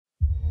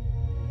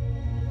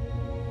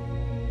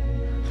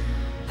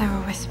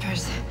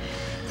whispers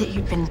that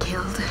you'd been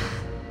killed.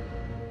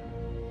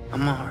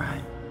 I'm all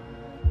right.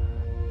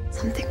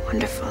 Something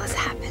wonderful has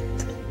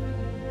happened.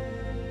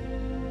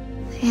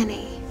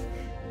 Annie.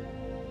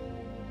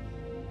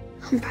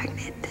 I'm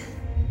pregnant.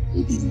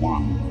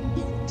 Obi-Wan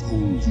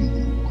told you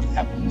what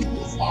happened to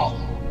your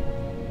father.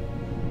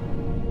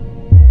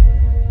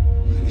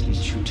 Why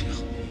didn't you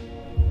tell me?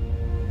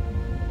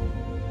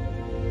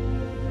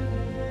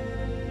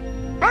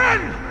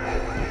 Ben!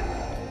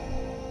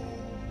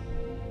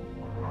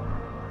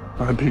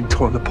 I'm being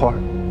torn apart. I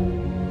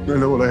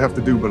know what I have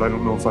to do, but I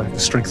don't know if I have the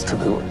strength to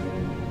do it.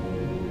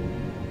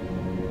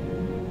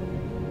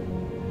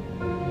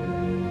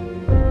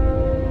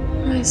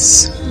 My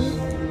son.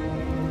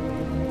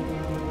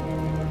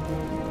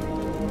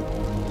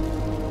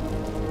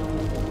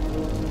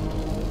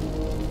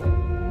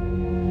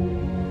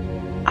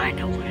 I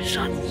know my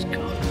son's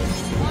gone.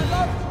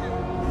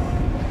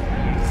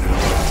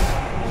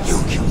 You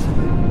killed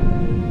him.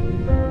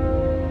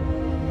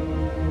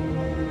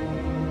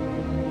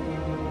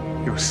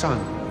 Your son,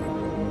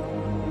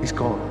 he's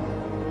gone.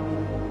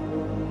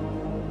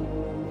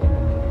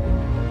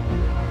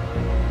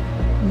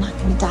 I'm not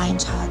gonna die in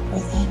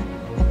childbirth, Anne.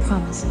 I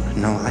promise you.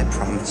 No, I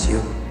promise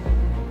you.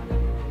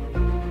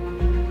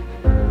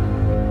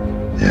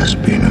 There's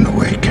been an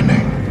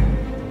awakening.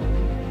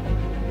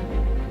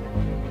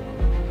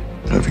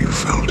 Have you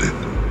felt it?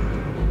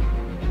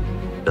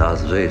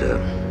 Darth Vader,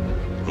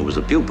 who was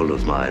a pupil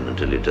of mine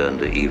until he turned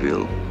to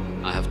evil.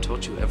 I have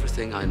taught you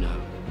everything I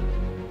know,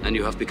 and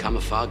you have become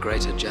a far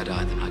greater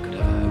Jedi than I could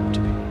ever hope to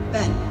be.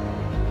 Ben.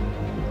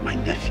 My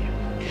nephew,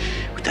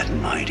 with that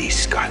mighty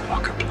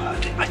Skywalker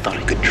blood. I thought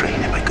I could train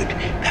him, I could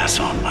pass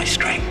on my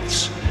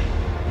strengths.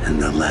 And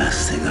the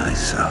last thing I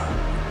saw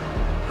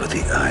were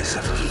the eyes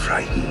of a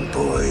frightened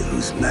boy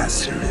whose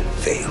master had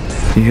failed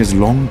him. He has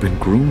long been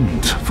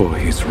groomed for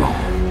his role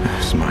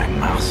as my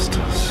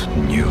master's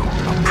new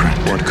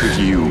apprentice. What could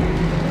you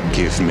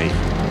give me?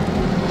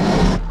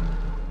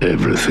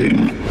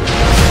 Everything.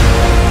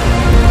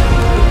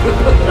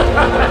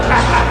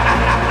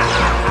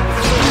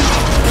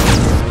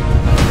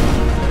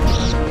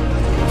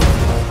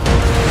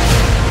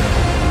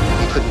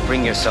 You couldn't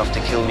bring yourself to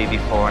kill me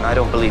before, and I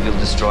don't believe you'll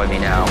destroy me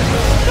now.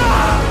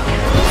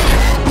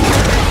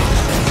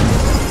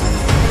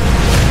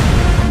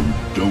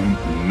 Don't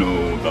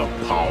know the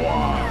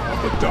power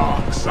of the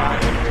dark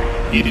side.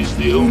 It is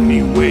the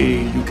only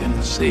way you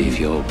can save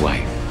your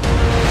wife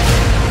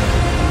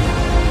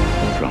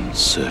from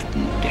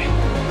certain death.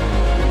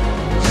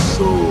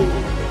 So,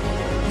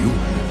 you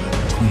have a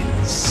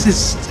twin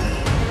sister.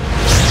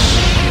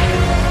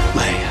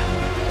 Leia.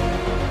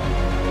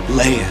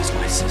 Leia's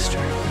my sister.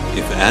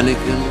 If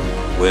Anakin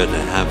were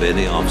to have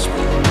any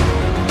offspring,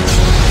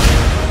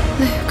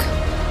 Luke.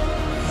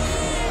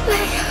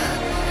 Leia.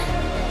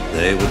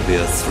 they would be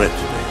a threat to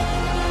me.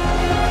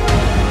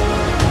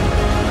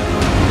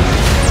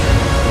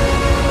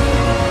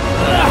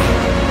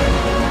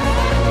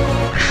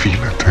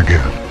 Feel it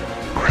again,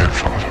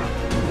 grandfather.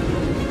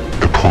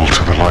 The pull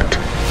to the light.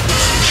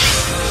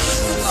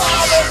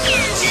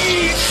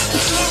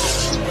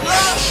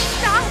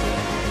 Stop!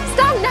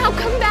 Stop now!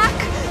 Come back!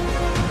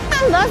 I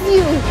love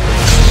you!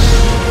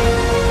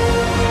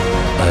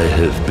 I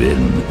have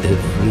been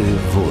every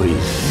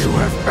voice you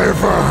have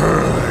ever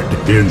heard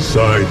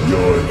inside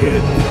your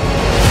head.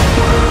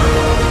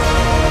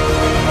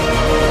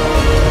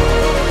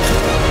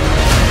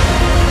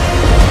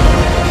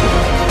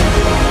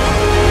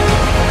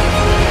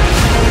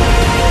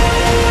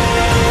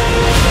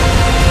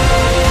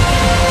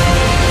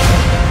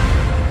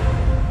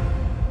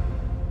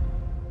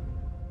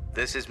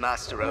 This is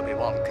Master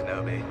Obi-Wan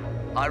Kenobi.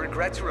 I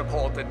regret to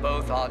report that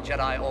both our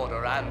Jedi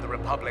Order and the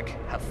Republic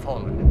have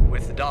fallen,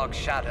 with the dark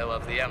shadow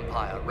of the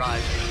Empire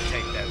rising to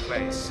take their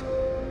place.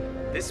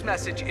 This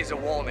message is a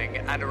warning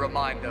and a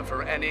reminder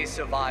for any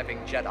surviving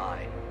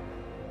Jedi.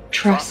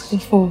 Trust the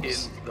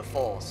Force. In the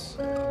Force.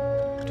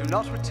 Do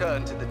not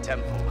return to the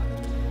Temple.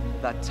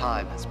 That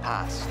time has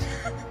passed,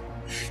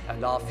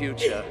 and our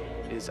future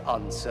is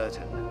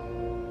uncertain.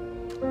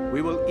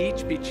 We will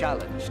each be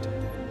challenged.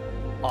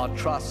 Our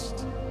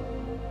trust,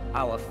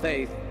 our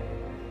faith,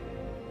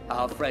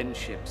 our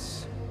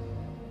friendships.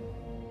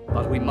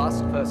 But we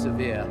must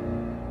persevere,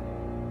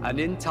 and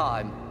in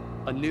time,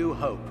 a new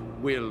hope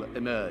will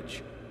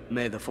emerge.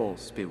 May the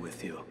Force be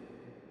with you,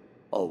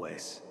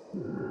 always.